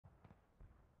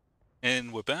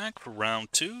And we're back for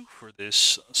round two for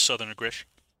this Southern Aggression.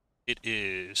 It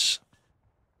is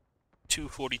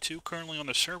 2:42 currently on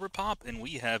the server pop, and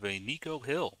we have a Nico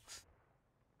Hill.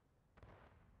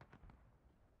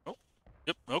 Oh,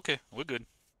 yep, okay, we're good.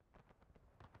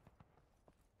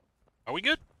 Are we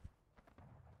good?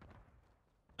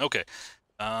 Okay.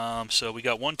 So we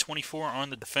got 124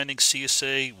 on the defending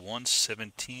CSA,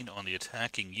 117 on the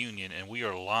attacking Union, and we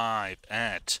are live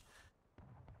at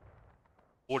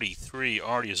 43.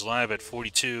 Artie is live at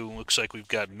 42. Looks like we've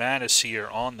got Mattis here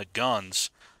on the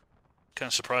guns. Kind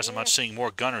of surprised I'm not seeing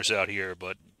more gunners out here,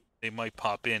 but they might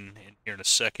pop in here in a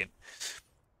second.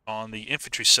 On the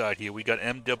infantry side here, we got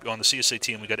MW on the CSA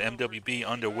team. We got MWB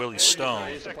under Willie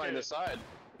Stone.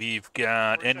 We've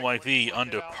got NYV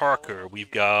under Parker.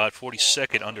 We've got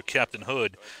 42nd under Captain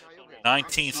Hood.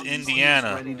 19th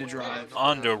Indiana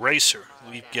under Racer.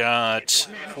 We've got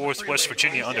 4th West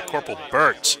Virginia under Corporal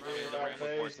Burt.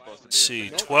 Let's see,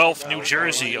 12th New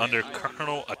Jersey under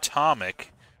Colonel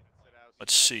Atomic.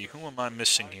 Let's see, who am I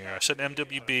missing here? I said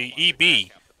MWB.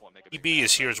 EB. EB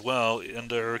is here as well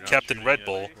under Captain Red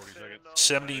Bull.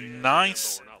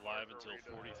 79th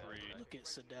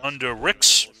under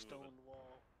Ricks.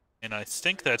 And I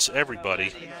think that's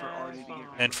everybody.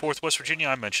 And 4th West Virginia,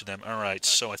 I mentioned them. All right,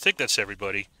 so I think that's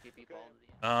everybody.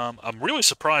 I'm really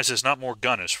surprised there's not more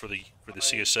gunners for the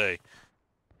CSA.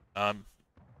 Let's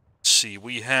see,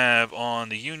 we have on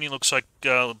the Union, looks like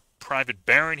Private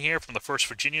Baron here from the 1st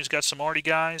Virginia's got some arty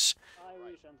guys.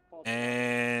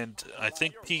 And I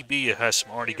think PB has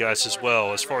some arty guys as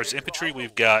well. As far as infantry,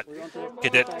 we've got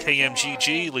Cadet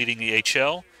KMGG leading the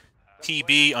HL.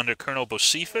 TB under Colonel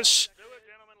Bocephus.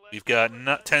 We've got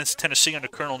 10th Tennessee under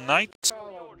Colonel Knight.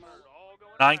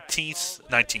 9th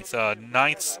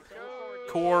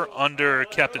Corps under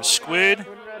Captain Squid.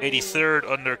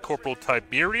 83rd under Corporal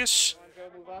Tiberius.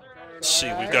 Let's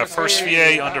see, we've got 1st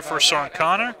VA under 1st Sergeant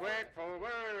Connor.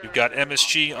 We've got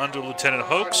MSG under Lieutenant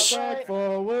Hoax.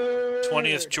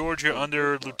 20th Georgia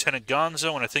under Lieutenant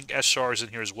Gonzo, and I think SR is in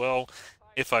here as well.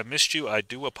 If I missed you, I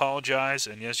do apologize,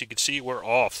 and as you can see, we're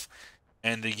off.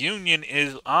 And the Union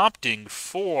is opting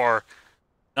for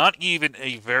not even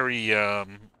a very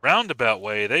roundabout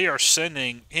way. They are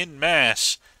sending en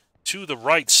masse to the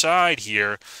right side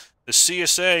here. The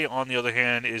CSA, on the other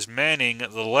hand, is manning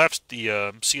the left, the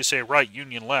CSA right,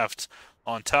 Union left,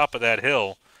 on top of that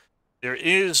hill. There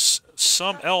is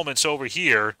some elements over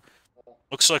here.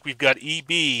 Looks like we've got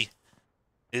EB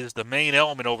is the main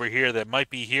element over here that might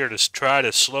be here to try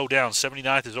to slow down.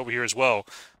 79th is over here as well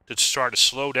to start to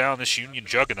slow down this Union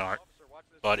juggernaut.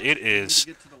 But it is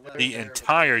the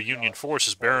entire Union force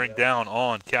is bearing down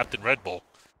on Captain Red Bull.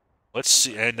 Let's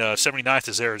see, and 79th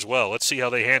is there as well. Let's see how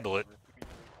they handle it.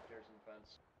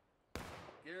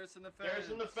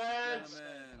 Garrison the fence.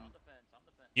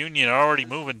 Union already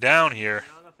moving down here.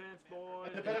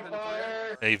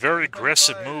 A very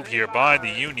aggressive move here by the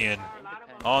Union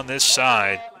on this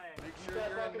side.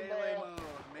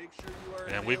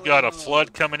 And we've got a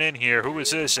flood coming in here. Who is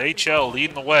this? HL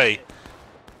leading the way.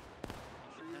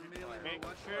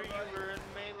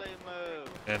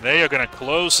 And they are going to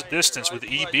close the distance with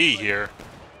EB here.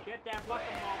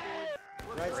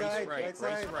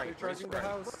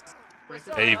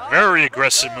 A very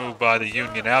aggressive move by the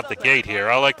Union out the gate here.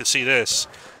 I like to see this.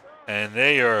 And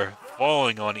they are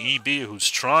falling on EB, who's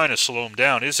trying to slow him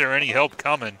down. Is there any help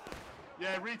coming?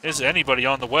 Is anybody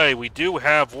on the way? We do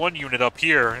have one unit up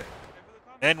here.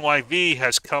 NYV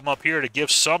has come up here to give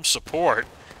some support,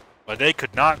 but they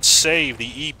could not save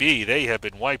the EB. They have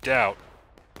been wiped out.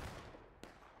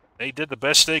 They did the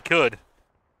best they could.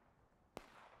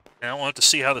 Now we'll have to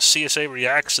see how the CSA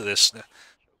reacts to this.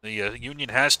 The Union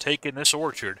has taken this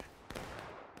orchard.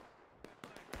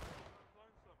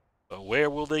 But where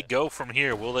will they go from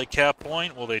here? Will they cap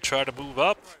point? Will they try to move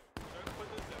up?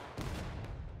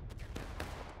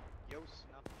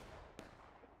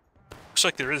 Looks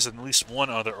like there is at least one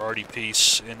other arty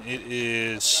piece, and it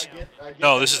is...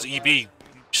 No, this is EB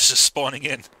just spawning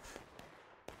in.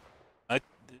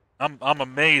 I'm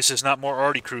amazed there's not more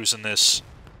arty crews in this.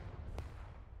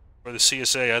 For the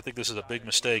CSA, I think this is a big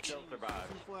mistake.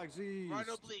 Right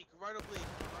oblique.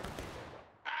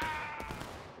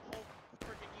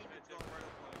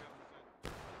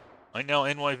 Right now,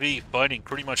 NYV fighting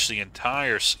pretty much the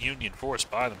entire Union force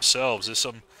by themselves. There's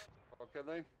some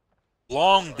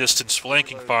long-distance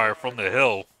flanking fire from the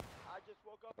hill. I just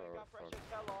woke up and got fresh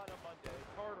intel on a Monday.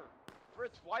 Carter,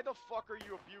 Fritz, why the fuck are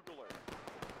you a bugler?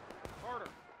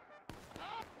 Carter.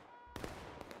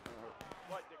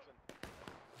 What, Dixon?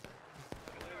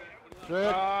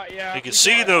 You can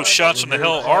see those shots from the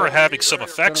hill are having some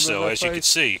effects, though, as you can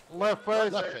see. Left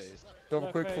face. Double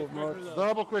quick foot, Mark.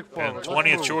 Double quick And foot.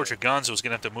 20th Georgia Gonzo's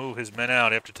going to have to move his men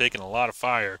out after taking a lot of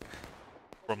fire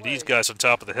from these guys on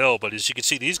top of the hill. But as you can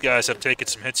see, these guys have taken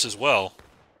some hits as well.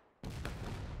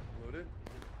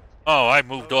 Oh, I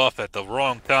moved off at the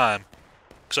wrong time.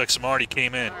 Looks like some Arty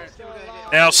came in.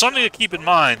 Now, something to keep in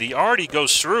mind, the Arty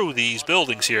goes through these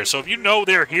buildings here. So if you know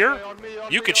they're here,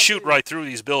 you can shoot right through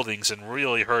these buildings and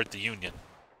really hurt the Union.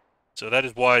 So that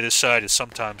is why this side is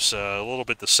sometimes a little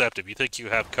bit deceptive. You think you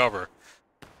have cover,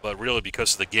 but really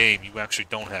because of the game, you actually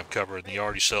don't have cover, and the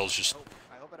Arty cells just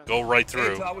go right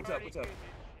through. Hey, what's up?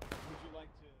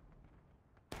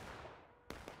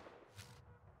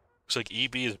 Looks like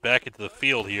EB is back into the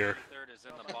field here. Third is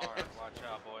in the barn. Watch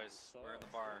out, boys. We're in the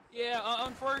barn. Yeah,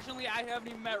 unfortunately, I haven't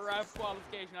even met ref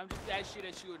qualification. I'm just that shit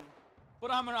at shooting.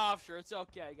 But I'm an officer. It's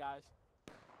okay, guys.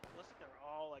 Looks like they're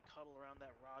all like huddled around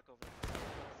that rock over there.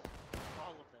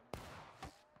 All of them.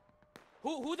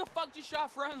 Who the fuck just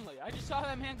shot friendly? I just saw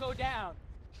that man go down.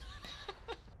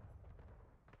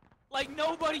 Like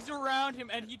nobody's around him,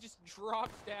 and he just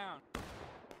drops down.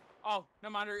 Oh, no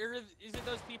matter. Is it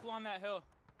those people on that hill?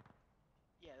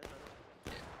 Yeah,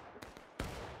 there's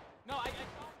No, I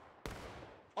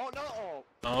Oh no!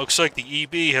 Looks like the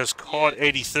EB has caught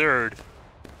 83rd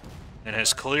and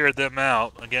has cleared them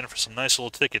out again for some nice little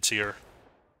tickets here.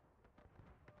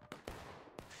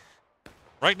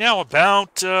 Right now,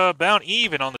 about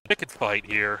even on the ticket fight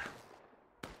here.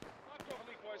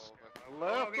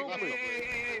 Left Hey, oblique.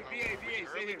 hey, BA,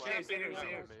 stay here. Amazing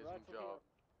job.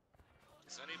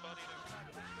 Is anybody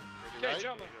Okay,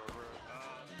 gentlemen.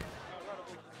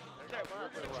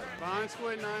 Behind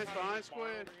squid, nice. Behind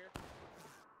squid.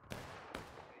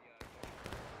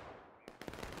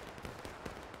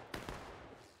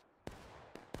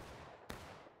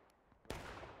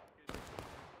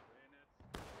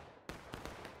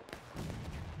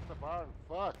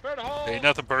 Fuck. Hey,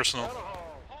 nothing personal.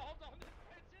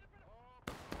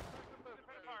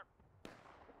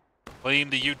 Blame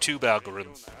the YouTube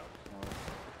algorithm.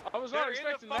 I was not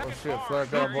expecting that. Oh shit, flag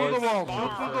Shoot out, through the boys. walls.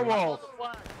 Shoot through the walls.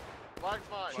 Flag's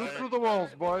fine. Shoot through the walls,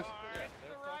 boys.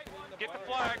 Get the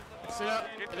flag. Sit up.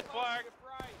 Get the flag.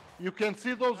 You can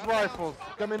see those rifles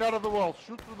coming out of the walls.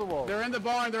 Shoot through the walls. They're in the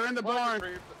barn. They're in the barn.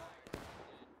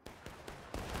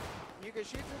 You can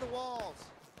shoot through the walls.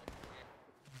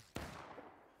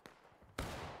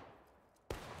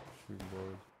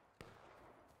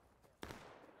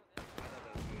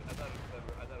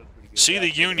 See, the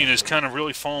Union is kind of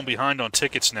really falling behind on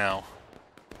tickets now.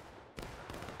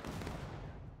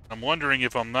 I'm wondering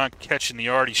if I'm not catching the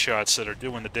Arty shots that are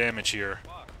doing the damage here.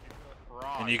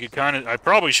 And you could kind of, I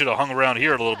probably should have hung around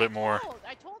here a little bit more.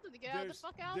 I told them to get the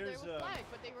fuck out there with flag,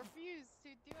 but they refused to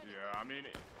do anything. Yeah, I mean,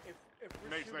 it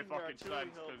makes no fucking sense,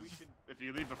 because if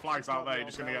you leave the flags out there, you're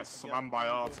just gonna get slammed by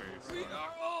arties. We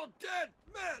are all dead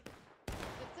men. It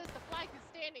says the flag is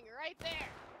standing right there.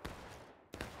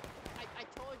 I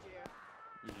told you.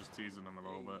 You're just teasing them a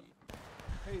little bit.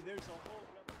 Hey, there's a whole.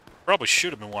 Probably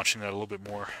should have been watching that a little bit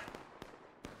more.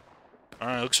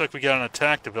 Alright, looks like we got an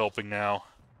attack developing now.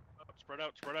 Spread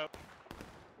out, spread out.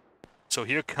 So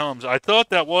here comes, I thought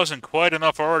that wasn't quite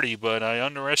enough Arty, but I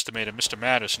underestimated Mr.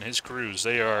 Mattis and his crews.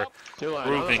 They are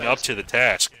proving up to the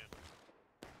task.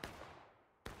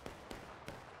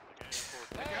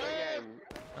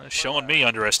 Showing me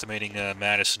underestimating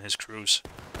Mattis and his crews.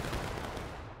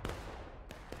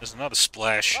 There's another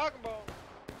splash.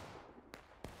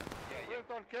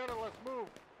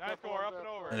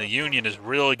 And the Union is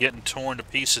really getting torn to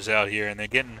pieces out here, and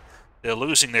they're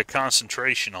losing their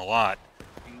concentration a lot.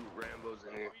 You Rambos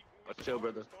in here. Let's chill,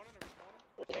 brother.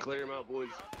 Clear them out, boys.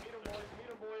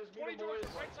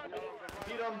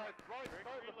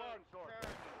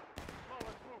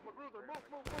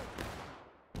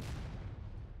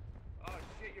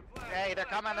 Hey, they're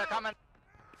coming, they're coming.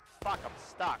 Fuck, I'm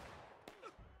stuck.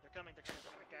 They're coming, guys.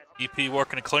 EP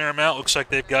working to clear them out. Looks like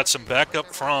they've got some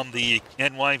backup from the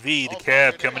NYV, the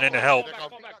cab, coming in to help.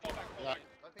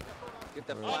 Get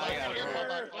the flag out of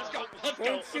here. Let's go.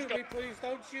 Don't shoot me, please.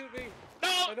 Don't shoot me. No.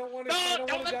 I don't want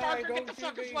to die. Don't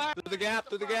shoot me. Through the gap.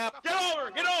 Get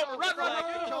over. Run.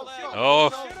 Oh.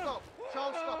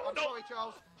 Charles, I'm sorry,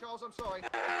 Charles. Charles, I'm sorry.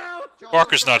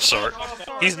 Parker's not sorry.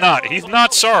 He's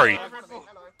not sorry.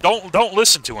 Don't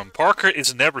listen to him. Parker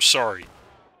is never sorry.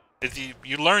 If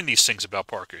you learn these things about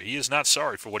Parker, he is not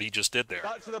sorry for what he just did there.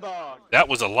 That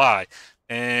was a lie.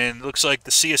 And looks like the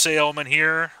CSA element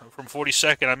here from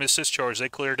 42nd, I missed this charge, they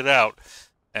cleared it out.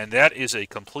 And that is a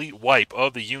complete wipe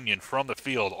of the Union from the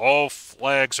field. All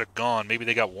flags are gone. Maybe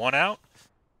they got one out?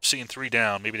 Seeing 3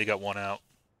 down. Maybe they got one out.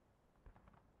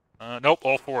 Nope,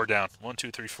 all 4 are down. 1,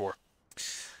 2, 3, 4.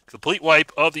 Complete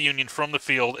wipe of the Union from the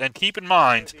field. And keep in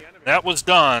mind, that was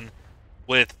done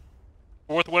with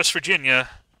 4th West Virginia,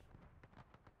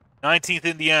 19th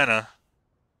Indiana,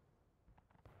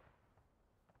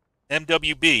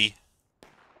 MWB.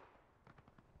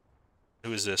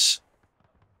 Who is this?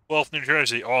 12th New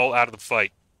Jersey, all out of the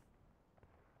fight.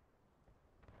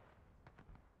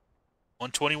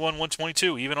 121,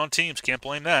 122, even on teams. Can't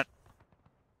blame that.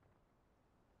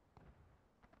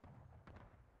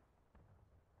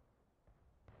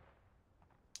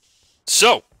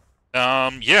 So,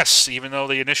 yes, even though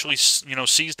they initially,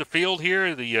 seized the field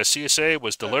here, the CSA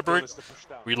was deliberate,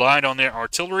 relied on their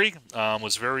artillery,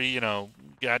 was very,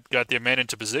 got their men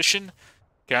into position,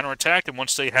 counterattacked, and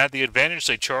once they had the advantage,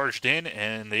 they charged in,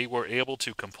 and they were able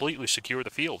to completely secure the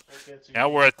field. Now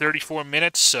we're at 34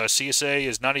 minutes. CSA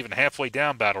is not even halfway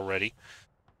down battle ready,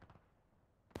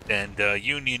 and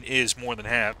Union is more than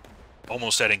half,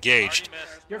 almost at engaged.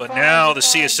 But now the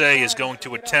CSA is going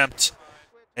to attempt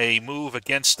a move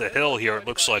against the hill here. It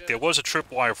looks like there was a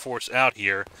tripwire force out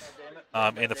here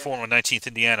in the form of 19th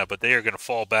Indiana, but they are going to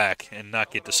fall back and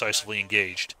not get decisively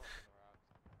engaged.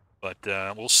 But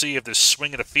we'll see if this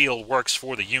swing of the field works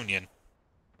for the Union.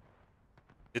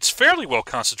 It's fairly well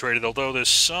concentrated, although there's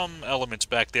some elements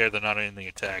back there that are not in the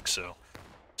attack, so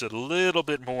it's a little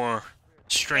bit more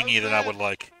stringy than I would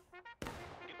like.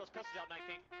 Keep those pistols out,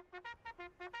 19.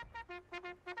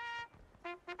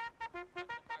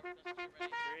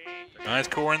 Ninth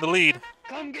Corps in the lead.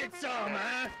 Come get some,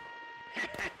 huh?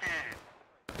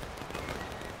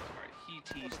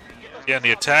 Again,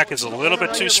 the attack is a little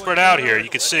bit too spread out here. You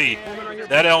can see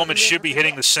that element should be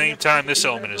hitting the same time this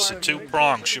element is. The two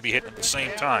prongs should be hitting at the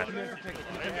same time.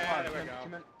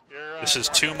 This is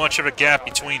too much of a gap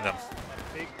between them.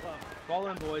 Fall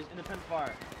in, boys. Independent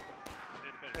fire.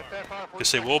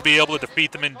 Because they will be able to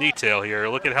defeat them in detail here.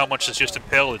 Look at how much it's just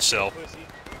impaled itself.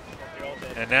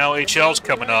 And now HL's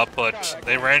coming up, but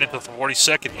they ran into the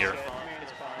 42nd here.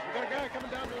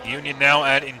 Union now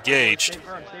at engaged. Stay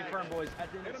firm, boys. Stay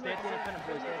at the independent,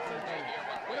 boys. Stay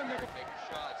at the independent.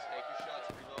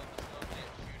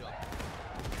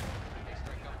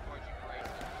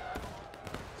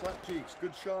 Slap cheeks,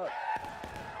 good shot.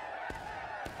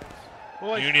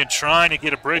 Boys. Union trying to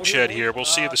get a bridgehead here. We'll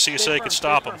see if the CSA can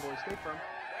stop them.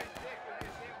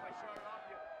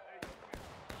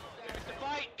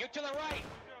 Get to the right.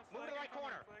 Move to the right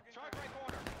corner. Charge right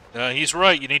corner. He's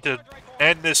right. You need to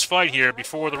end this fight here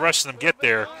before the rest of them get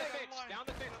there.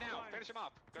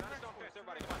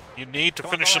 You need to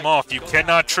finish them off. You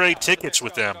cannot trade tickets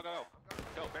with them.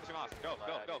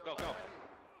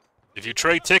 If you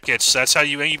trade tickets, that's how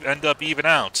you end up even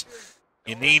out.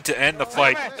 You need to end the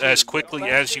fight as quickly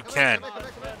as you can.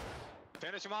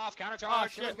 Finish him off.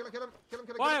 Countercharge. Kill him.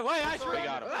 Wait, I We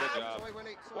got him. Good job.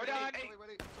 We're done.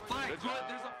 Good job.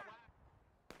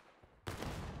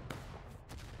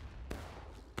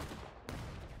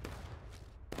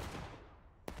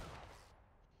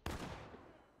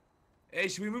 Hey,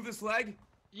 should we move this flag?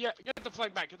 Yeah, get the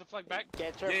flag back. Get the flag back.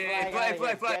 Get your Yeah, flag, flag, out of flag,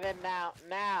 here. flag. Get it now.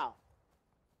 Now.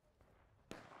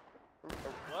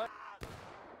 What?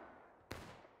 To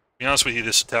be honest with you,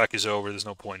 this attack is over. There's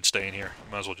no point in staying here.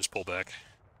 You might as well just pull back.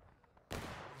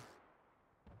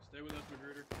 Stay with us,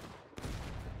 Magruder.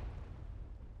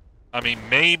 I mean,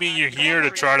 maybe you're here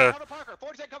to try to...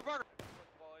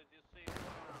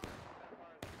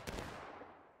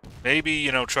 Maybe,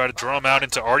 try to draw them out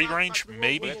into arty range?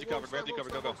 Maybe? Wedge covered. Wedge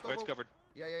covered. Go. Wedge covered.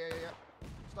 Yeah.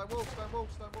 Stone wall, let's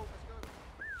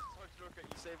go. You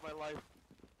saved my life.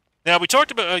 Now, we talked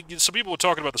about, some people were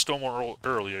talking about the Stonewall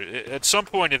earlier. At some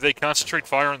point, if they concentrate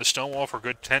fire on the Stonewall for a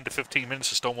good 10 to 15 minutes,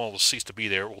 the Stonewall will cease to be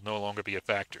there. It will no longer be a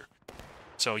factor.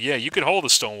 So, yeah, you can hold the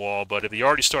Stonewall, but if the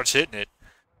arty starts hitting it,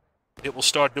 it will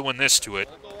start doing this to it,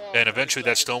 and eventually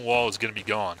that Stonewall is going to be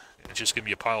gone. It's just going to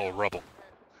be a pile of rubble.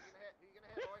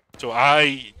 So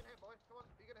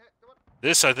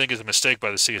this, I think, is a mistake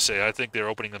by the CSA. I think they're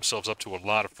opening themselves up to a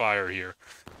lot of fire here.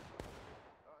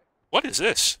 What is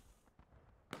this?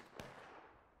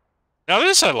 Now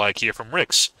this I like here from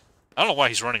Ricks. I don't know why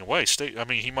he's running away. I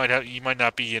mean, he might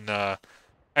not be in.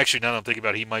 Actually, now that I'm thinking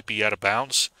about it, he might be out of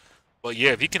bounds. But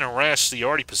yeah, if he can harass the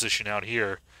arty position out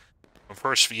here from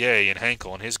First VA and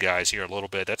Henkel and his guys here a little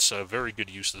bit, that's a very good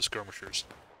use of the skirmishers.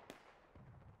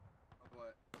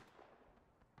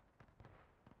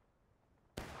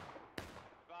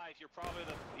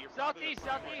 Southeast.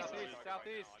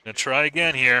 Gonna try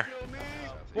again here.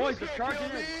 Boys, they're charging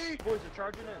in. Boys, they're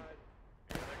charging in.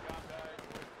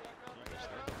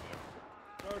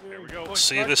 There we go.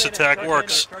 See if this attack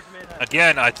works.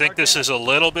 Again, I think this is a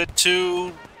little bit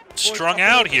too strung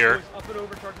out here. Up and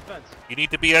over, charge the fence. You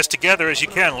need to be as together as you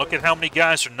can. Look at how many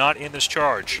guys are not in this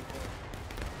charge.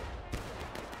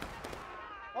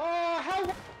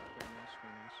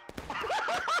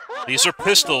 These are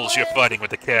pistols you're fighting with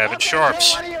the Cav and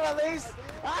sharps.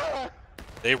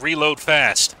 They reload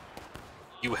fast.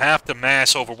 You have to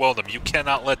mass overwhelm them. You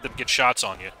cannot let them get shots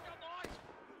on you.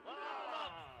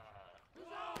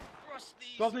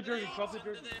 Drop the jersey, drop the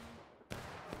jersey.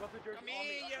 Drop the jersey. Come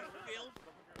here, you filth.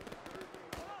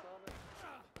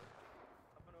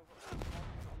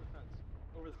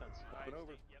 Over the fence.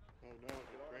 Over. Oh no,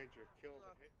 Ranger, kill him.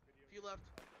 Few left.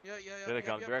 Yeah. Here they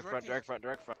come. Direct front.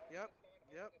 Yep.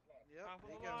 There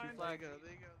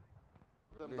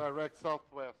you go. Direct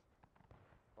southwest.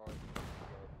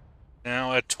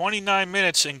 Now, at 29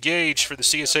 minutes engaged for the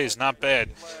CSA is not bad.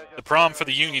 The problem for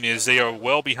the Union is they are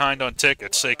well behind on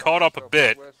tickets. They caught up a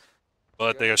bit,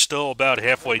 but they are still about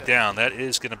halfway down. That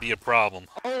is going to be a problem.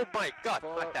 Oh my god,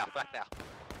 flat down.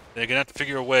 They're going to have to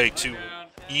figure a way to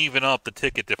even up the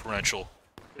ticket differential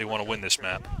if they want to win this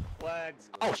map. Flags.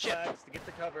 Oh shit. Flags to get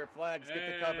the cover. Flags,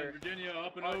 get the cover. Virginia,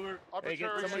 up and over. Hey,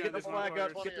 someone get this flag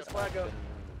up. Get this flag up.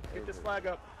 Get this flag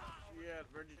up. Yeah,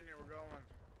 Virginia, we're going.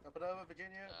 Up and over,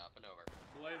 Virginia. Up and over.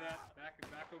 Belay that.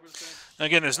 Back over the fence.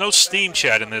 Again, there's no Steam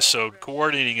chat in this, so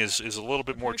coordinating is a little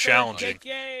bit more challenging.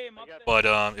 But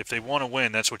if they want to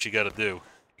win, that's what you got to do.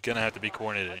 You're going to have to be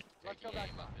coordinating.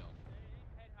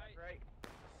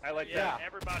 I like Yeah, that.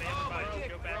 everybody, let's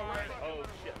go back. Oh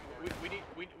shit.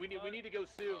 We need to go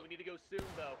soon. We need to go soon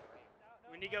though.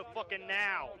 We need to go fucking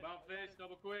now. About face,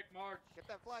 double quick, march. Get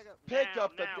that flag up. Pick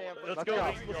up the Now. damn. Let's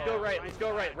go right. Let's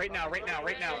go right. Right now. Right now.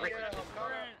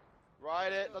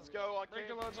 Ride it. Let's go. On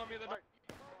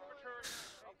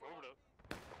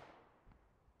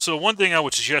So one thing I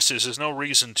would suggest is there's no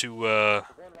reason to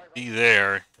be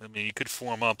there. I mean, you could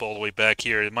form up all the way back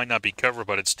here. It might not be cover,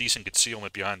 but it's decent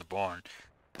concealment behind the barn.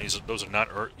 Those are not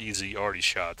easy arty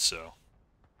shots, so.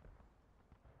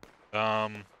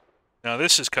 Now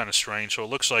this is kind of strange. So it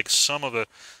looks like some of the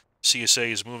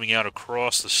CSA is moving out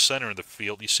across the center of the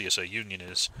field. The CSA Union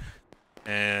is.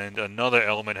 And another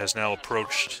element has now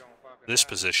approached this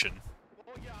position.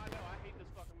 Oh yeah, I know. I hate this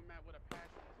fucking map with a passion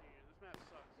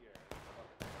this year.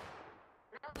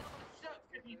 This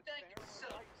map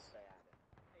sucks here.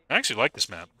 I actually like this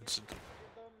map. It's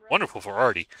wonderful for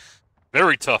arty.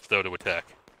 Very tough, though, to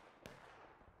attack.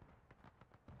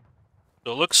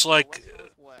 So it looks like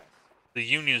the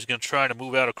Union is going to try to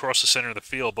move out across the center of the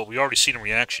field, but we already seen a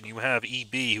reaction. You have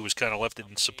EB, who was kind of left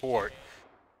in support,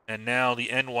 and now the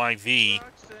NYV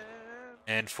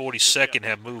and 42nd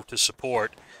have moved to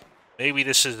support. Maybe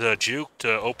this is a juke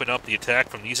to open up the attack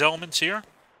from these elements here?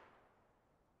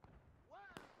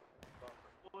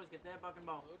 Boys, get that bucking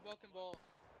ball. Make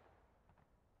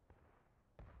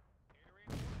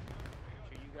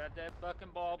sure you got that bucking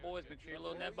ball, boys. Make sure you're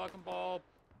loading that bucking ball.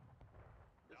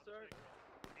 Yes, sir.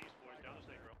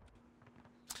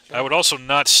 I would also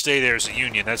not stay there as a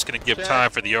Union. That's going to give time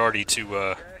for the arty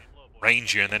to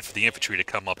range you, and then for the infantry to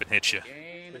come up and hit you.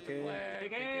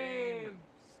 Game.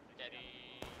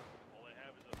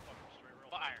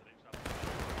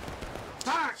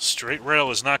 Straight rail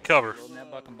is not cover. Loading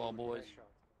that bucking ball, boys.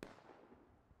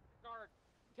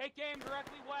 Take aim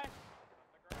directly west.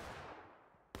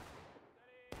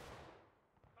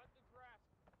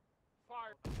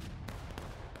 Fire.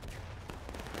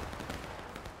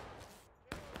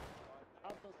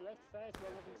 Left fast, we're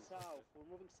moving south. We're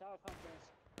moving south, Hunters.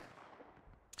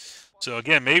 So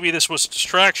again, maybe this was a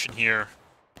distraction here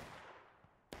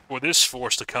for this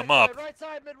force to come up. Right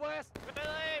side, Midwest.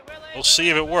 We'll see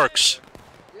if it works.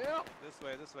 Yeah. This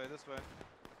way. Better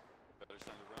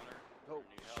send a runner. Go.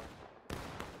 Need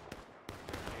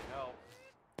help.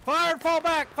 Fire and fall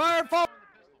back. Fire and fall.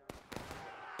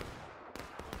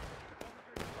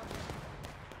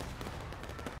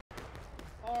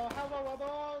 Oh, hello,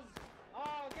 others.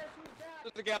 Oh, guess who's back?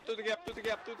 To the gap.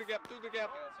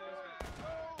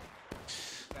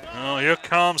 Oh, here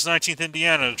comes 19th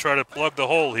Indiana to try to plug the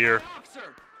hole here.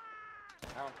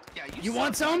 Yeah, You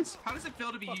want some? How does it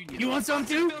feel to be Union? You want some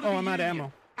too? Oh, I'm out of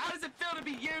ammo. How does it feel to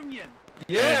be Union?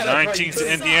 And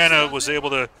 19th Indiana was able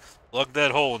to plug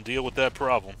that hole and deal with that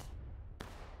problem.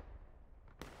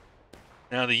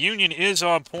 Now the Union is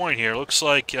on point here. Looks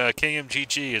like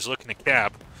KMGG is looking to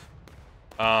cap.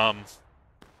 Oh,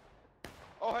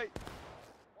 hey.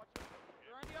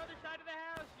 You're on the other side of the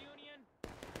house, Union.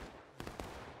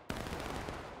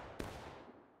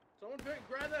 Someone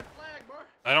grab that flag, bro.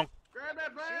 I don't Grab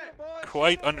that flag, boy.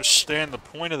 quite understand the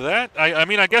point of that. I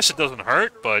mean, I guess it doesn't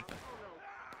hurt, but...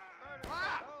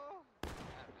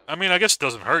 I mean, I guess it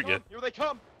doesn't hurt you. Here they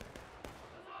come.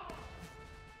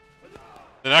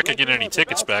 They're not going to get any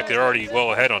tickets back. They're already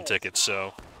well ahead on tickets,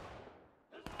 so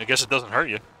I guess it doesn't hurt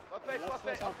you.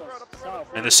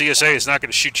 And the CSA is not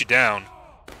going to shoot you down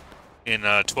in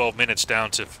 12 minutes down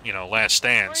to, you know, last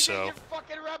stand. So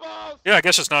yeah, I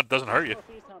guess it's not doesn't hurt you.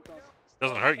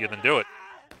 Doesn't hurt you, then do it.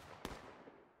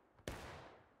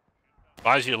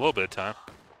 Buys you a little bit of time.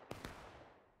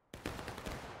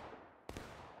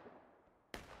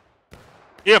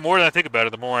 Yeah, more than I think about it,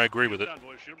 the more I agree with it.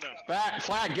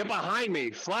 Flag, get behind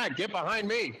me. Flag, get behind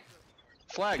me.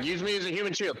 Flag, use me as a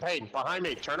human shield. Payne, behind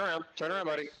me. Turn around,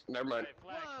 buddy. Never mind.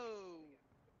 Whoa!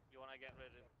 You wanna get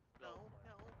rid of?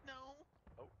 No.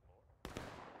 Oh.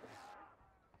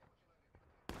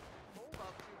 Hold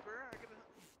up, Cooper. I gotta.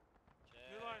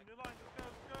 New line.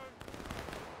 Let's go.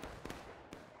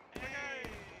 Hey.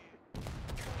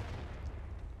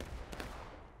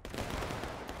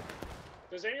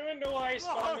 Does anyone know why I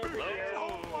spawned over here?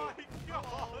 Oh my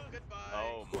God! Goodbye.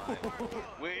 Oh my.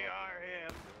 We are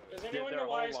him. Does anyone know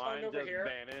why I spawned over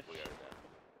here?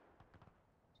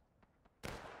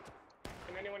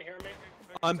 Can anyone hear me?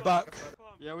 I'm back.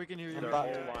 Yeah, we can hear you. Their whole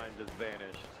line just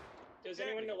vanished. Does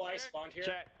anyone know why I spawned here?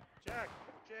 Check.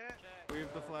 We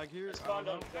have the flag here. I spawned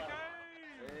on flag.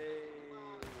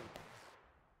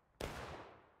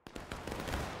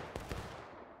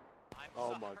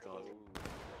 Oh my God.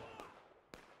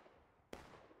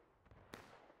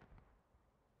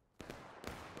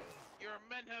 Your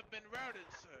men have been routed,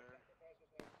 sir.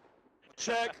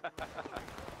 Check.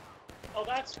 Oh,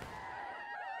 that's.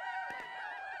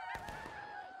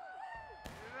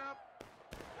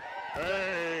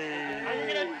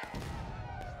 Hey.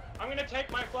 I'm gonna take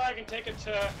my flag and take it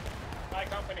to my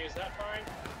company. Is that fine?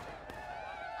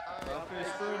 That's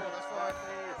fine.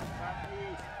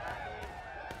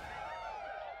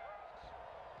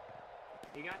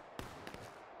 You got?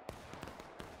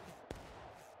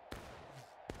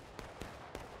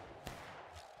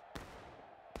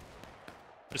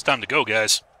 It's time to go,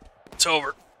 guys. It's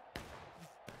over.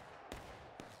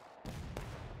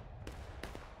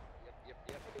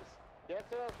 Get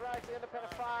to those racks,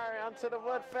 independent fire, onto the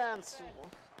wood fence.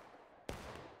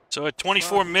 So at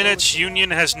 24 minutes,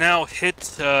 Union has now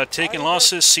hit taken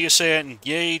losses. CSA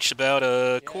engaged about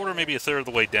a quarter, maybe a third of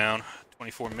the way down.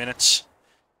 24 minutes.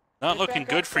 Not looking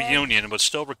good for Union, but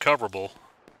still recoverable.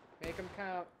 Make them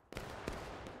count.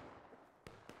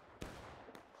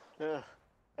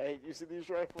 Hey, you see these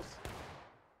rifles?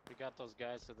 We got those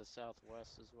guys to the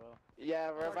southwest as well.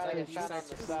 Yeah, we're about to get shot on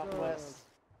the southwest.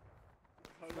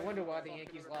 No wonder why the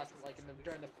Yankees lost like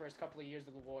during the first couple of years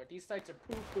of the war. These sites are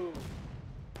poo-poo.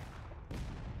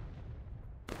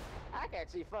 I can't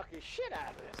see fucking shit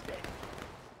out of this thing.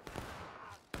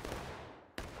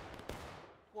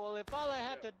 Well, if all I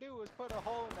had to do was put a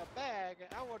hole in the bag,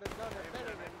 I would have done it better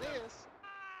than this.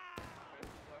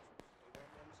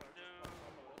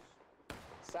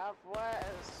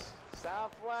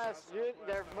 Southwest,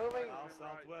 they're moving.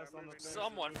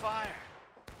 Someone fire.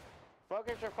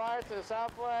 Focus your fire to the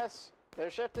southwest.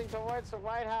 They're shifting towards the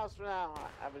White House now,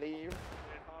 I believe.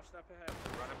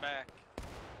 Running back.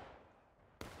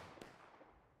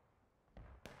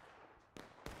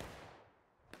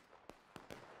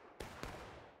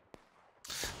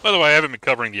 By the way, I haven't been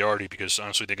covering the arty because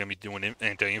honestly they're going to be doing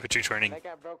anti-infantry training,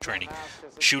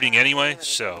 shooting anyway,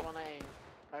 so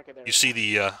you see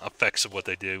the effects of what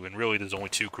they do, and really there's only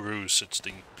two crews. It's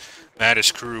the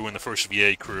Mattis crew and the 1st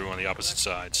VA crew on the opposite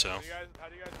side, so. How do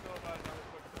you guys feel about another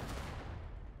quick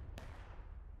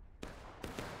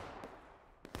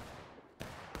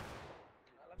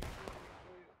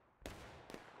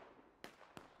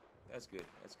That's good.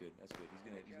 He's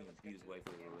gonna beat his wife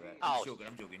over that. Oh.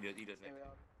 I'm joking. He doesn't.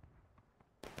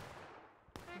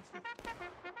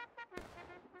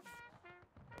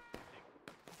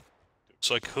 Looks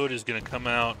like Hood is going to come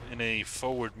out in a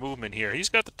forward movement here. He's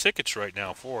got the tickets right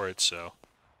now for it, so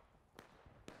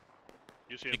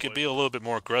he could be a little bit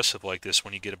more aggressive like this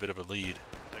when you get a bit of a lead.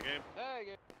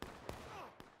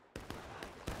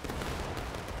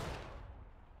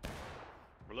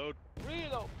 Reload.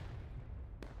 Reload.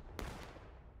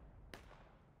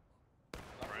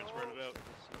 Try and spread it out.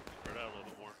 Spread out a little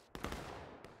bit more.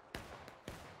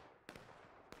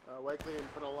 Wakely in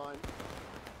front of line.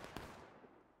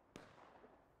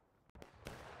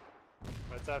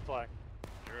 What's that flag?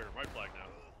 You're in a right flag now.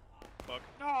 Fuck.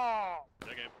 No.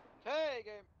 That game. Hey,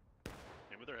 game.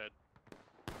 Aim with their head.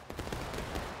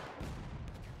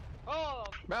 Oh.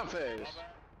 Mount phase.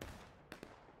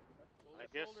 I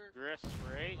guess dress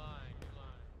right.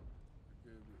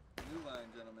 New line,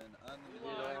 gentlemen. New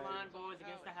line, boys,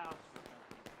 against the house.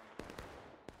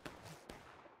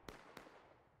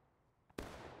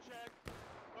 Check.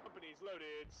 Company's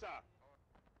loaded, sir.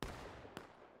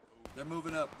 They're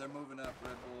moving up. They're moving up,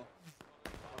 Red Bull.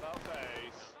 About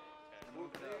face.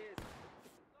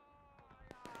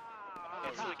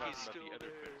 It's like he's still there.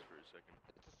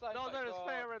 No, there's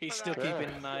favorite. He's still keeping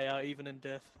an eye out, even in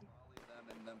death.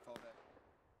 Them and then fall back.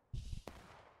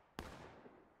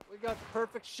 We got the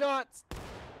perfect shots.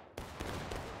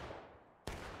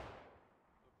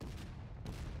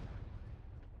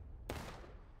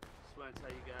 Just want to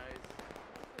tell you guys.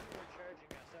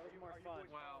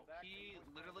 Wow, he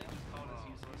literally just called us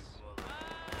useless.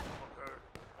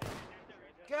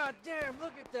 God damn,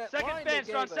 look at that Second line fence,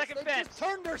 they Ron, gave us. second They fence. just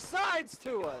turned their sides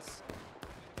to us.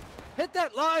 Hit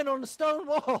that line on the stone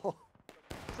wall.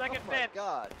 Second Oh my fence.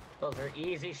 God. Those are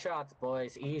easy shots,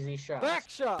 boys. Easy shots. Back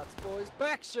shots, boys.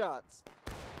 Back shots.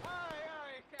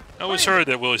 I always heard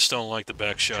that Willie Stone liked the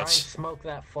back Try and shots. smoke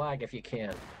that flag if you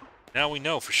can. Now we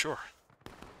know for sure.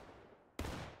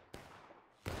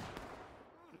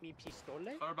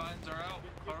 Carbines are out.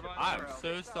 Carbines I'm are out.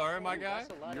 so sorry, my guy.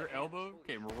 Your elbow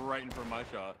came right in front of my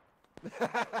shot.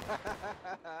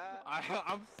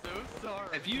 I'm so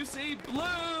sorry. If you see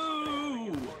blue,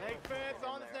 Snake fence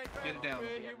on the snake fence. get it down.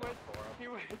 He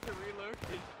went to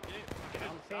relocate.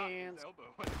 Down fence.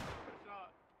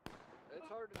 It's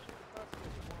hard to shoot a musket.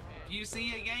 If you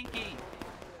see a Yankee,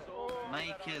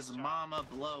 make his mama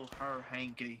blow her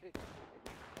hanky.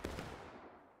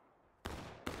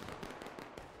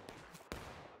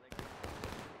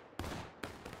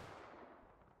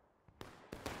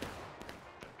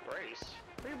 Brace?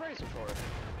 What are you bracing for?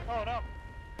 Oh no.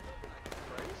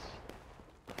 Brace?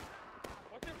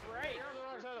 What's a break? You're on the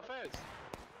wrong side of the fence.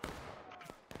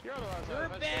 You're on the wrong side You're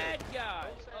of a the fence. bad guy.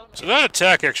 So that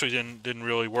attack actually didn't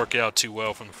really work out too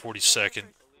well from the 42nd.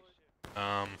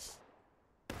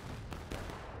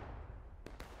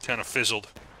 Kind of fizzled.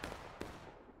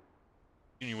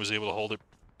 Union was able to hold it,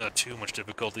 not too much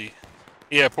difficulty.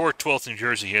 Yeah, poor 12th New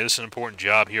Jersey. Yeah, this is an important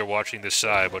job here watching this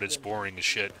side, but it's boring as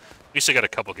shit. At least I got a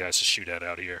couple guys to shoot at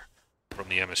out here from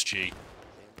the MSG.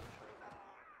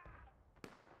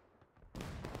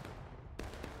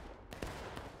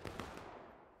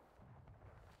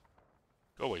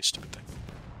 Go away, stupid thing.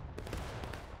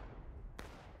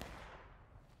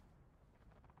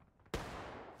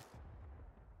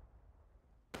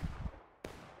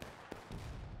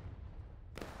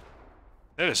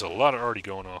 That is a lot of already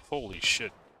going off. Holy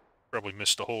shit. Probably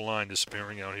missed the whole line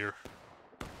disappearing out here.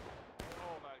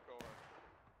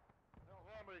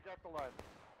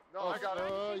 No, I got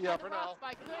it. Yeah, for now.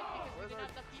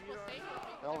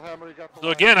 Hellhammer, you got the So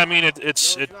line. again, I mean,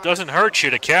 it doesn't hurt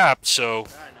you to cap, so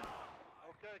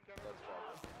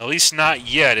at least not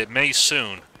yet. It may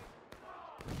soon.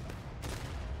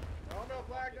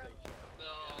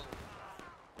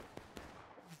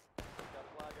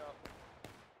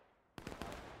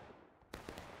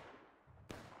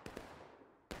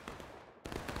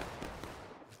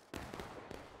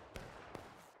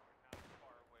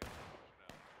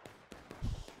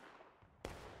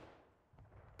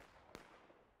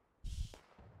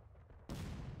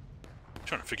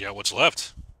 Trying to figure out what's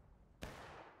left.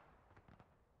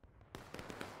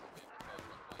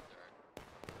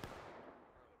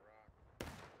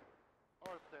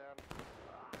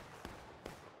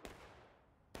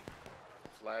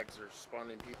 Flags are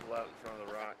spawning people out in front of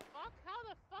the rock. How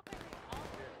the fuck are they all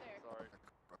over there?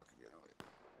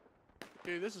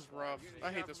 Dude, this is rough.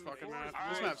 I hate this fucking map.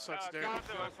 This map sucks dick.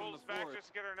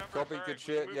 Copy, good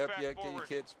shit. Yep, get your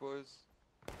kits, boys.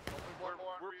 We're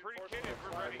pretty kitted.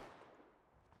 We're ready.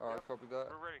 Alright, copy that.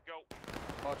 We're ready. Go.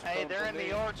 Hey, they're in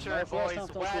the orchard, boys.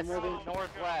 West,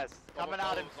 northwest. Coming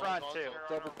out in front, too.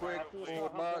 Double quick,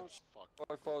 forward march.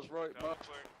 5 falls right, march.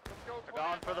 They're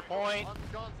going for the point.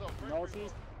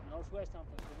 Northeast, northwest,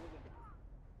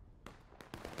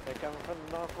 They're coming from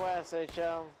the northwest, HL.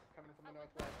 Far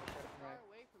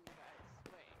away from you guys.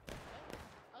 Wait.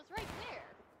 I was right there.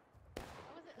 I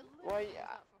was Well,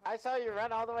 yeah, I saw you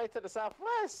run all the way to the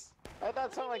southwest. I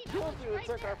thought someone killed you and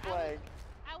took our flag.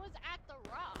 I was at the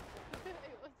rock. It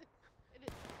was. It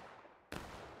is.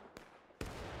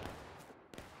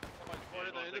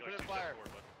 Order the independent fire.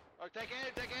 Oh, take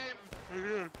aim, take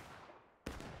aim.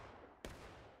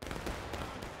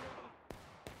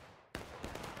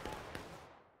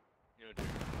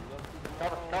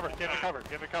 Cover, give me cover,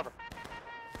 give me cover.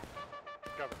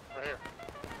 Cover, right here.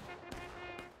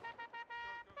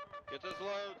 Get those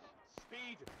loads.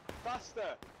 Speed,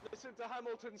 faster. Listen to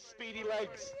Hamilton's speedy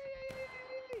legs.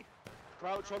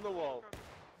 Crouch on the wall.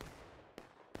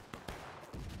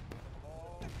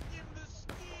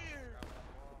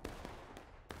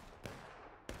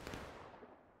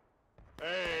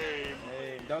 Hey.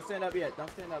 Hey, don't stand up yet. Don't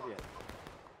stand up yet.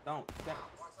 Don't. Stand.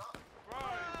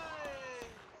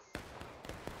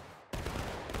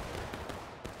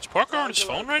 Parker on his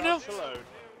phone right now?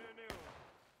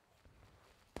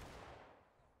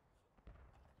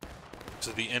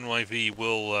 So the NYV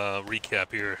will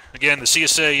recap here. Again, the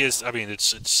CSA is, I mean,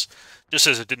 it's just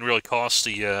as it didn't really cost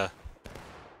the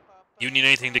Union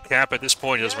anything to cap at this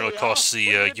point, it doesn't really cost the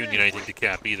Union anything to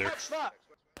cap either.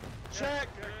 Check.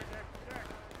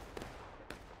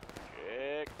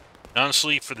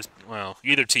 Honestly, for the, well,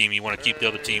 either team, you want to keep the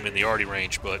other team in the arty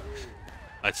range, but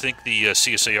I think the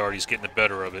CSA arty is getting the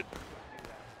better of it.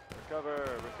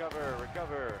 Recover, recover,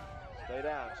 recover. Stay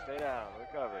down,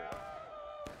 recover.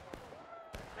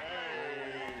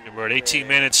 And we're at 18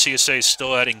 minutes, CSA is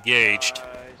still at engaged.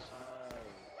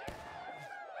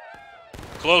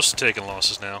 Close to taking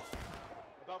losses now.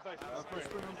 Let's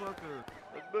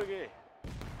boogie.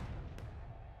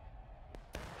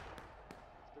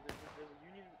 There's a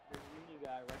Union guy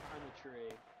right behind the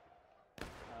tree.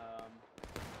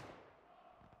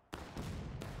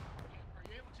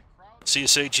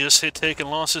 CSA just hit taking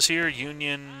losses here.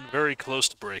 Union very close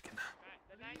to breaking.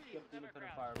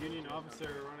 Union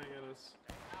officer running at us.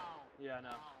 Yeah, I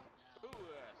know.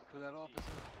 For that officer.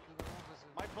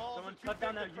 My balls. Someone cut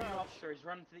down that Union officer. He's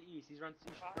running to the east. He's running to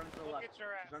the left.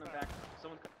 He's running back.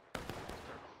 Someone.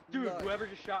 Dude, whoever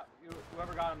just shot,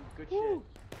 whoever got him, good shit.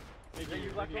 Is that you,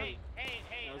 Blackthorn? Hey.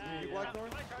 That was me,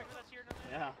 Blackthorn?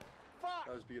 Yeah. Fuck.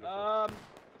 That was beautiful.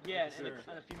 Yeah, in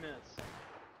a few minutes.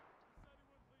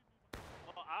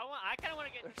 Well, I kind of want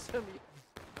to get. There's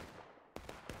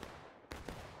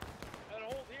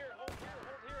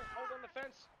Hold on the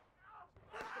fence.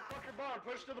 Push the fucking barn.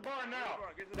 Push to the barn now.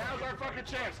 Now's our fucking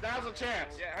chance. Now's a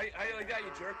chance. Yeah, how you like that,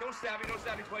 you jerk? Don't stab me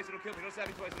twice, it'll kill me. Don't stab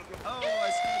me twice, it'll kill me. Oh, I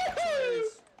stabbed you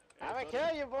twice. I'm gonna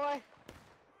kill you, boy.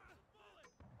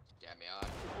 Get me on.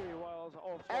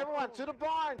 Everyone, to the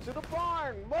barn, to the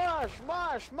barn. Mush,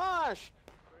 mush, mush.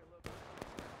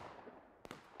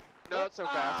 No, it's so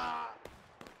fast.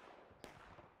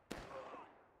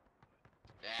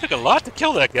 Took a lot to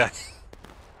kill that guy.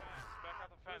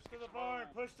 Push to the barn,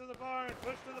 push to the barn,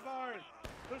 push to the barn,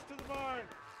 push to the barn.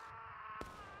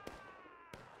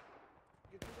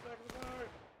 Get to the back of the barn.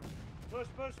 Push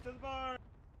to the barn.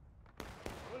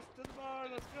 Push to the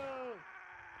barn, let's go.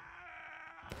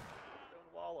 Stone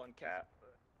wall on cap.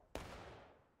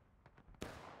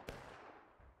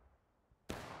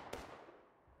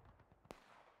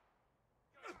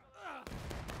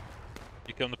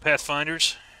 Here come the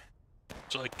Pathfinders.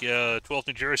 It's like 12th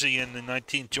New Jersey and the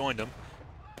 19th joined them.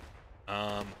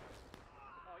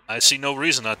 I see no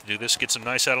reason not to do this. Get some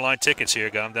nice out-of-line tickets here.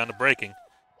 Got them down to breaking.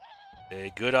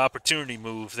 A good opportunity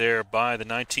move there by the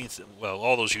 19th. Well,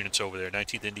 all those units over there.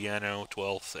 19th Indiana,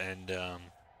 12th, and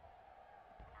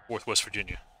 4th West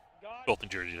Virginia. 12th New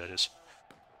Jersey, that is.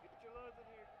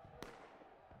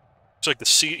 Looks like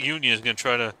the Union is going to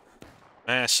try to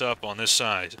mass up on this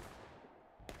side.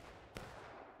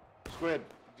 Squid.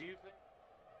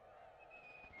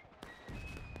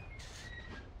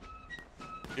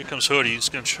 Here comes Hoodie. He's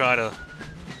going to try to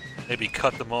maybe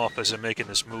cut them off as they're making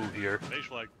this move here.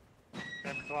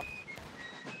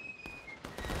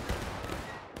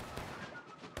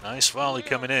 Nice volley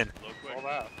coming in.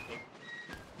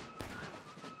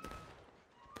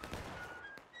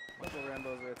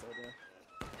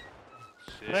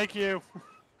 Thank you.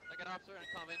 Like an officer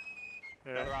incoming.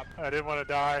 Yeah, I didn't want to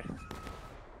die.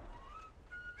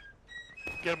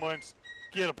 Get him, Williams.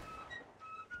 Get him.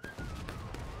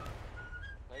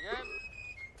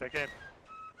 Take aim.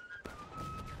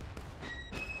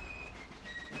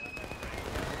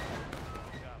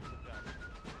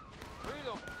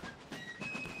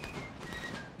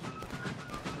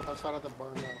 Outside of the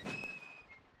barn now.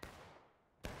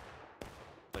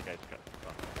 That guy's got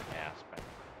fucking ass back.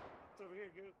 It's over here,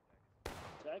 Goop.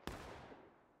 Check.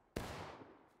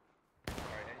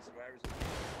 Alright, any survivors?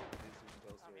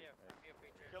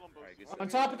 On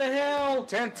top of the hill.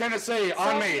 Tennessee,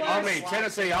 on me,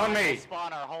 Tennessee, on me.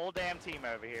 Spawn our whole damn team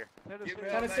over here.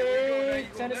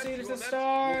 Tennessee to the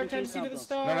star. Tennessee to the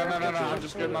star. No. I'm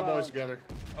just getting my boys together.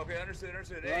 Okay, understood.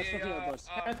 Hey,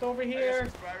 Path over here.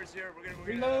 survivors here. We're gonna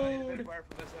Reload. fire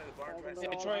from this side of the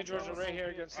barn. Troy and Georgia right here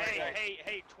against the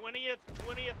Hey, 20th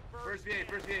First VA,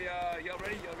 y'all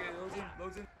ready? Y'all get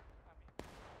loads in?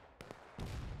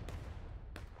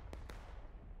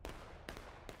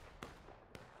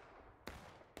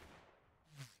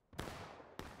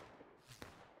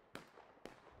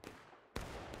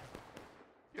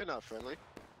 You're not friendly.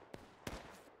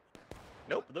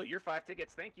 Nope, look, you're 5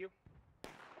 tickets, thank you.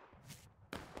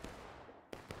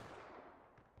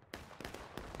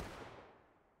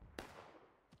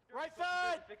 Right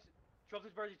side! Fix it.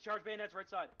 Trophy's bird, charge bayonets right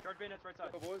side. Charge bayonets right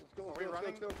side. Go, boys, let's go. Are we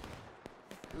running?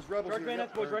 There's rebels Charge here.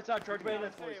 bayonets, boys. Right side. Charge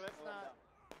bayonets, boys.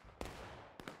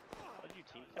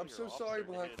 I'm so sorry,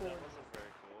 Black Thorn.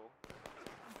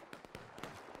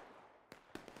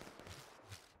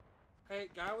 Hey,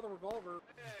 guy with a revolver.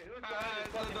 Pass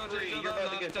the doji to the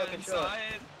left-hand side.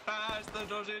 Pass the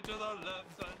doji to the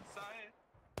left-hand side.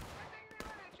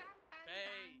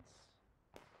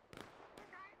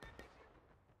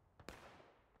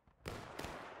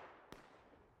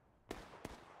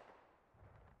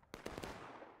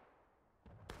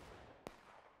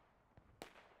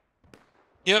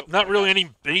 Yep, not really any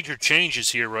major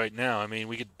changes here right now. I mean,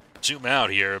 we could zoom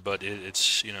out here, but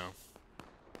it's, you know,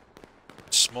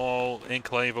 small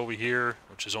enclave over here,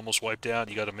 which is almost wiped out.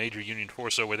 You got a major Union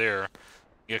force over there.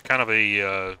 You got kind of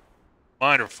a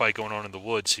minor fight going on in the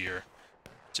woods here.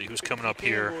 See who's coming up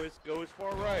here. Boys. Go as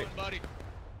far right.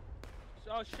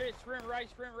 Oh shit! Sprint right,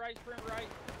 sprint right, sprint right.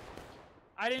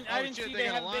 I didn't see they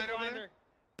have a big line there.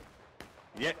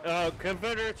 Yeah,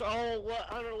 Confederates all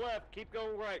on the left. Keep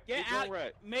going right. Get Keep out. going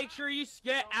right. Make sure you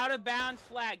get out of bounds,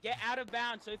 flag. Get out of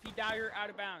bounds. So if you die, you're out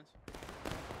of bounds.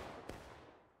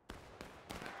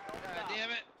 God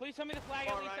damn it! Please tell me the flag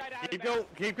at least died out of Keep bounds.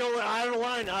 going. Keep going out of the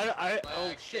line.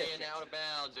 Oh shit. Staying out of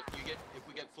bounds. If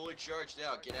we get fully charged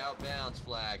out, get out bounds,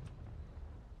 flag.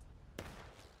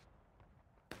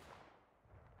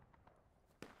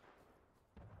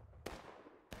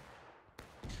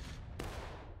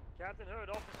 Captain Hood,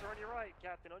 officer on your right.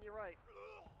 Captain on your right.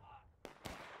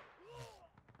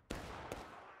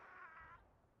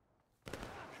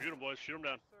 Shoot him, boys. Shoot him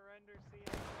down. Surrender,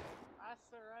 CM. I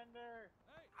surrender.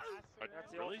 I surrender.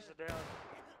 That's the officer down.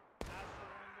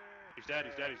 He's dead.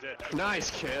 He's dead. He's dead. Nice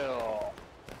kill.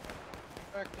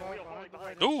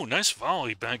 Oh, nice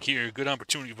volley back here. Good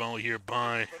opportunity volley here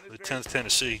by the 10th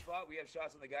Tennessee. We have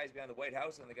shots on the guys behind the White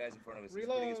House and the guys in front of us.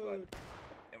 Reload. It's a pretty good spot.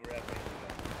 And we're at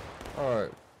All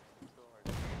right.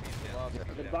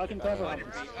 The back and cover.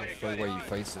 Which way you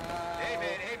facing? Hey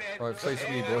man. All right, face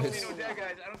me, I don't boys. see no dead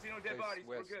guys. I don't see no dead bodies.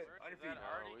 We're good. On your feet.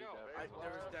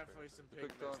 There was definitely some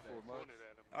pig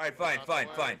All right, fine.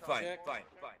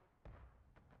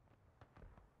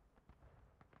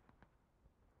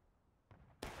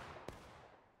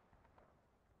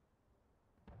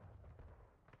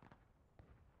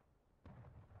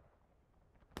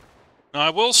 Now, I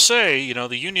will say, you know,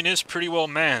 the Union is pretty well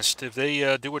masked. If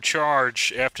they do a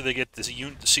charge after they get the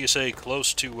CSA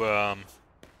close to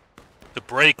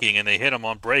breaking, and they hit them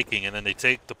on breaking, and then they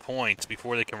take the point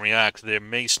before they can react, there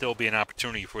may still be an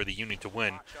opportunity for the Union to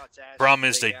win. Problem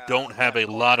is, they don't have a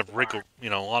lot of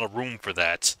room for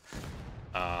that.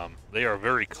 They are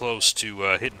very close to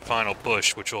hitting final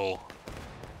push, which will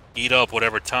eat up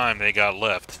whatever time they got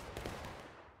left.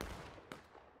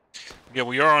 Yeah,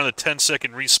 we are on the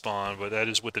 10-second respawn, but that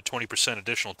is with the 20%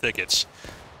 additional tickets,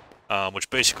 which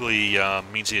basically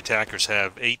means the attackers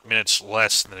have 8 minutes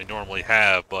less than they normally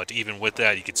have. But even with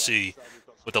that, you can see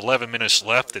with 11 minutes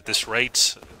left at this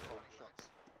rate,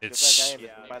 it's Get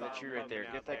that guy by the tree right there.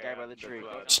 Get that guy by the tree.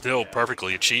 still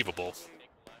perfectly achievable.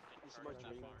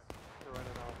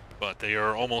 But they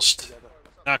are almost,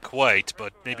 not quite,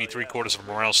 but maybe 3/4 of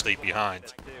morale state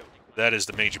behind. That is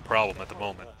the major problem at the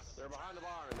moment.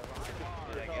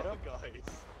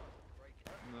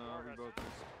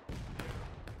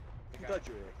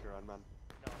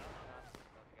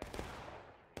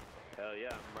 Hell yeah,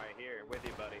 I'm right here with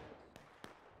you, buddy.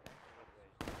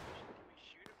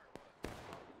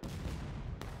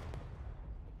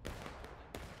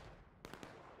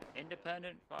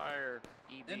 Independent fire.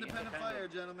 EB. Independent fire,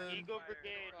 gentlemen. Eagle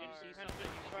Brigade, independent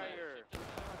fire.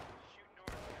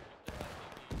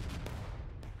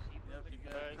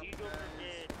 Eagle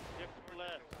Brigade, different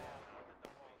left.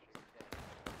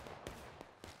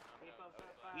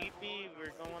 EB,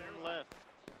 we're going left.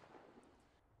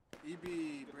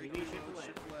 EB, break your shift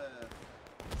left.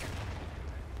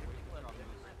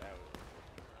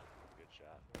 Good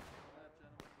shot.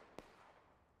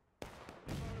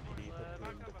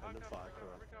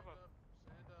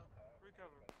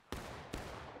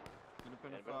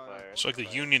 Looks like the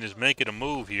Union is making a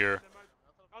move here.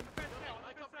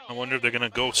 I wonder if they're going to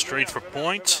go straight for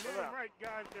point.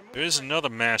 There is another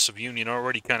massive Union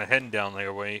already kind of heading down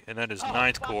their way, and that is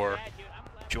 9th Corps,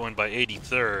 joined by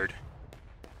 83rd.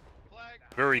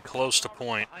 Very close to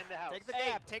point. Take the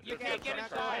gap, take the gap. Take the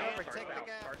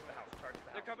gap.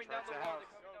 They're coming down the hall.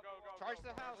 Charge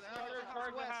the house.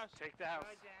 Charge the house. Take the house.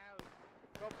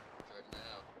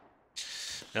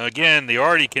 Now again, they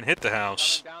already can hit the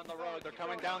house. Down the road. They're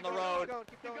coming down the road.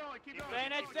 Keep going.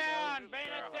 Bayonets down.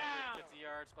 Bayonets down. 50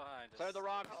 yards behind us. Clear the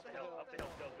rocks. Up the hill.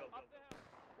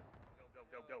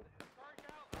 Go.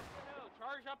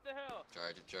 Charge up the hill.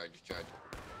 Charge it.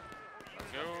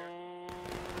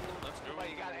 Let's go.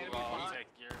 You got enemy I'll behind. take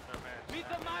care of them. Beat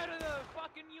them out of the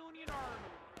fucking Union Army.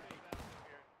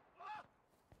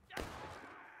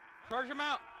 Charge them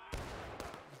out.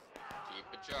 Keep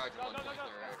it charging, Go, 1.3. go, go, go.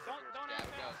 Don't Stab have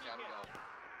it, go, fast, stab it, you go.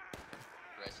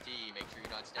 Press T, make sure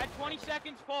you're not stepping At 20 forward.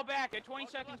 seconds, pull back. At 20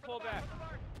 seconds, pull back.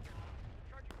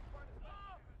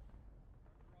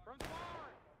 From the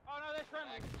barn. Oh no, that's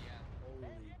friendly.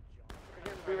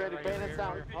 Be ready, bayonets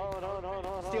down.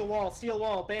 Hold. Steel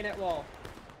wall, bayonet wall.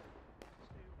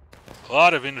 A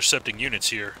lot of intercepting units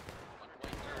here.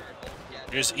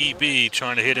 Here's EB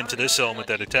trying to hit into this element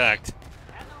that attacked.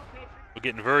 We're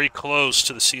getting very close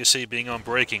to the CSA being on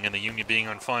breaking and the Union being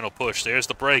on final push. There's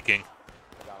the breaking.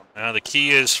 Now the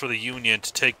key is for the Union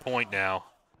to take point now.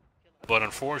 But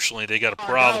unfortunately, they got a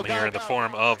problem here in the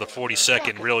form of the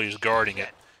 42nd really is guarding it.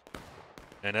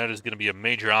 And that is going to be a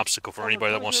major obstacle for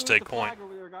anybody that wants to take point.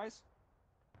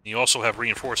 You also have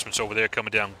reinforcements over there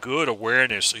coming down. Good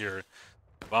awareness here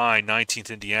by 19th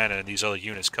Indiana and these other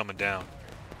units coming down.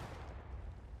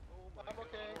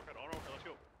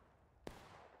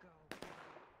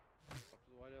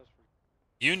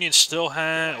 Union still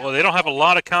have, well, they don't have a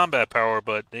lot of combat power,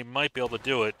 but they might be able to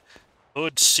do it.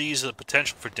 Hood sees the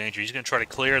potential for danger. He's going to try to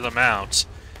clear them out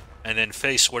and then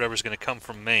face whatever's going to come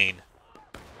from Maine.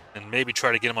 And maybe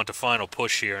try to get him onto final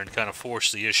push here and kind of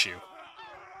force the issue.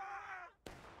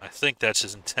 I think that's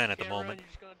his intent at the moment.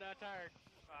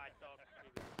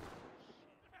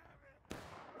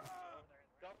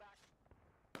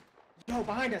 Yo,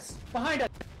 behind us! Behind us!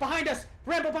 Behind us!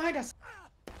 Rambo, behind us!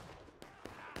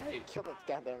 Hey, kill this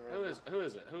goddamn Who is it?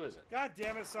 Who is it? God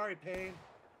damn it, sorry, Payne.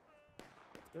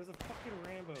 There's a fucking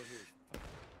Rambo here.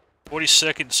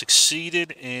 42nd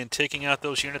succeeded in taking out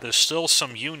those units. There's still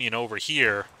some Union over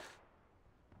here.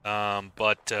 Well,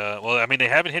 I mean, they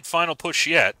haven't hit final push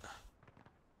yet.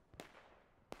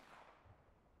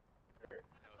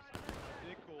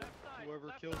 Nico,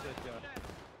 whoever kills that guy.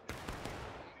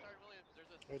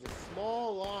 There's a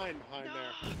small line behind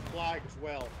there. Flag as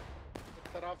well.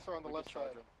 That officer on the left side.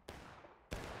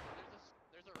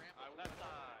 There's a ramp on the left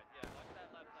side. Yeah, watch that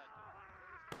left side.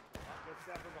 Get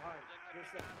that from behind. Get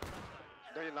that.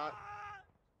 No, you're not.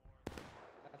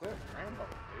 Quit, Rambo,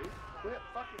 dude. Quit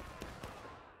fucking.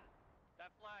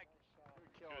 That flag.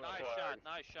 Nice shot,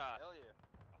 nice shot. Hell yeah.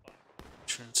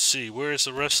 Let's see, where's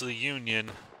the rest of the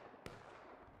Union?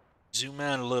 Zoom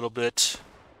out a little bit.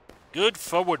 Good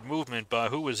forward movement by,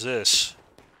 who is this?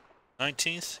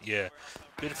 19th? Yeah.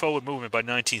 Good forward movement by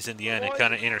 19th Indiana and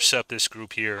kind of intercept this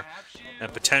group here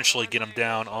and potentially get them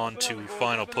down onto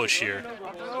final push here.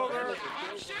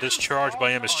 This charge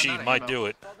by MSG might do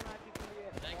it.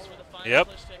 Yep.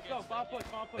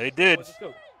 They did.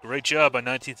 Great job by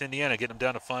 19th Indiana getting them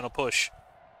down to final push.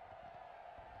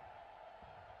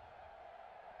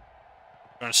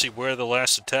 Trying to see where the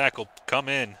last attack will come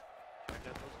in.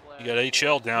 You got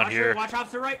HL down here. Watch off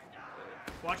to the right.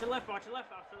 Watch it left, off to the left.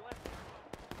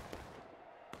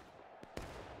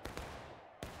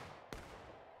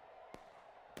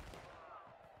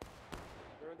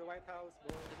 They're in the White House,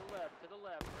 boy. To the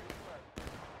left,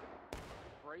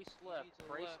 brace left.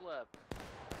 Brace left.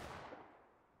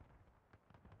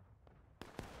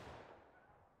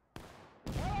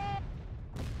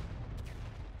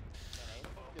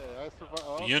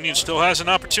 The Union still has an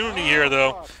opportunity here,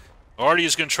 though. Artie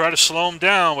is going to try to slow them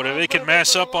down, but if they can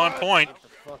mass up on point,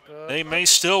 they may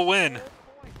still win.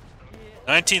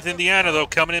 19th Indiana, though,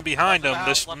 coming in behind them.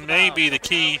 This may be the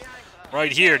key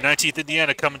right here. 19th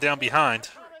Indiana coming down behind.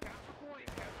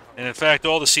 And, in fact,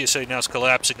 all the CSA now is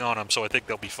collapsing on them, so I think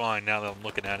they'll be fine now that I'm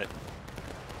looking at it.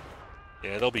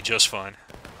 Yeah, they'll be just fine.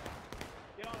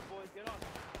 Get on, boys, get on.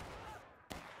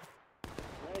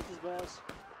 Nice, boss.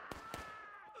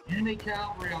 Enemy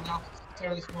cavalry on the opposite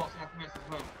side of the small southwest as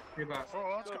well.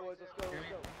 Oh, let's go.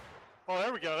 Oh,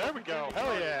 there we go.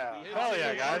 Hell yeah. Hell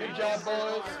yeah, guys. Good job,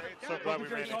 boys. So glad we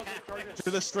made it.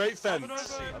 To the straight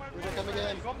fence. We're coming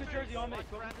in. Go up to Jersey on me.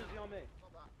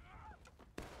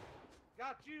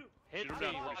 Got you. Hit T for a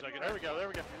second. There we go.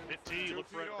 Hit T, look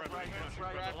for it. Right,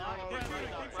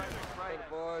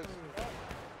 boys.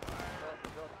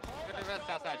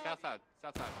 South side.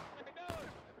 Stop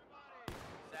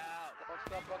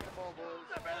on the ball,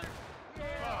 boys.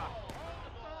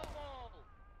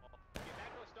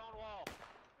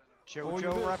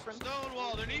 JoJo reference?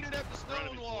 Stonewall, they're needed at the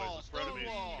Stonewall.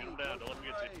 Stonewall. Get them down, don't let them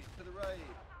get to you. To the right.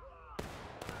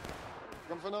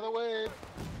 Come for another wave.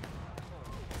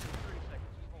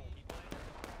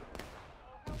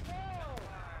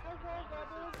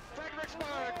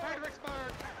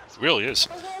 It really is.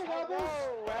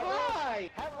 Hello.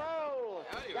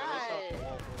 Guys.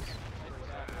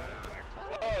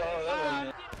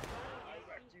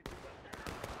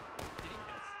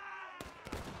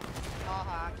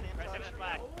 Press the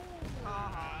flag.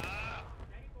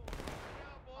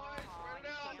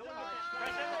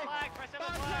 Press the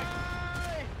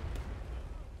flag.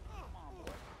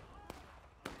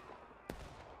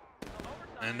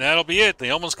 And that'll be it. They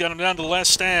almost got him down to the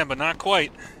last stand, but not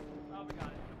quite.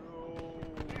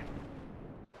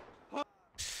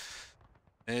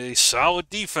 A solid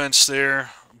defense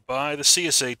there by the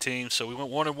CSA team. So we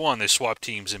went 1-1. They swapped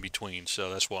teams in between, so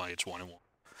that's why it's 1-1.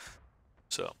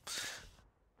 So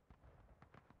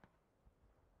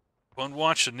fun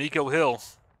watch of Nico Hill.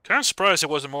 Kind of surprised it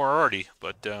wasn't more Artie,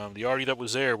 but the Artie that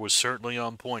was there was certainly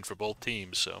on point for both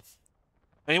teams. So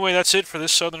anyway, that's it for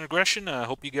this Southern Aggression. I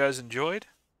hope you guys enjoyed.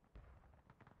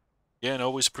 Again,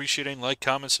 always appreciating like,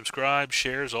 comment, subscribe,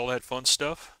 shares, all that fun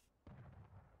stuff.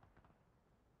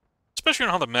 Especially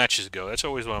on how the matches go. That's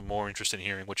always what I'm more interested in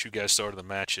hearing, what you guys thought of the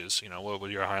matches. You know, what were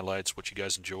your highlights, what you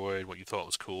guys enjoyed, what you thought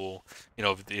was cool. You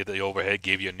know, if the overhead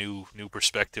gave you a new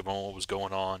perspective on what was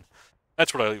going on.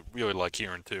 That's what I really like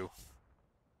hearing, too.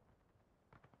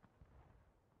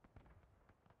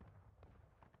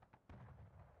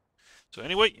 So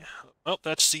anyway, well,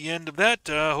 that's the end of that.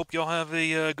 Hope y'all have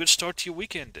a good start to your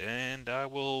weekend, and I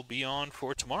will be on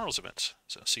for tomorrow's events.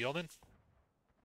 So see y'all then.